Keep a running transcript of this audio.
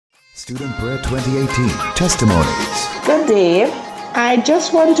Student Prayer 2018 Testimonies. Good day. I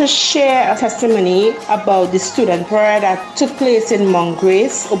just want to share a testimony about the student prayer that took place in Mount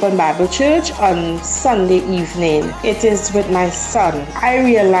Grace Open Bible Church on Sunday evening. It is with my son. I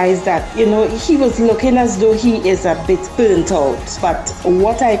realized that, he was looking as though he is a bit burnt out. But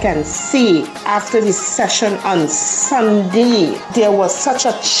what I can see after the session on Sunday, there was such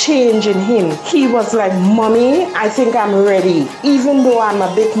a change in him. He was like, "Mommy, I think I'm ready. Even though I'm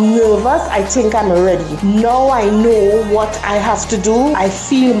a bit nervous, I think I'm ready. Now I know what I have to do. I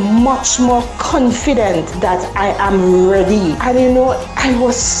feel much more confident that I am ready." And I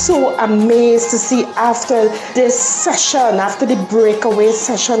was so amazed to see after this session, after the breakaway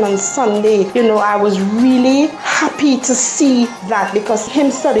session on Sunday, I was really happy to see that, because him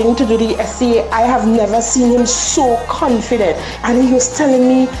studying to do the essay, I have never seen him so confident. And he was telling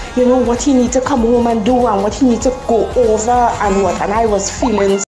me, what he need to come home and do and what he need to go over and what, and I was feeling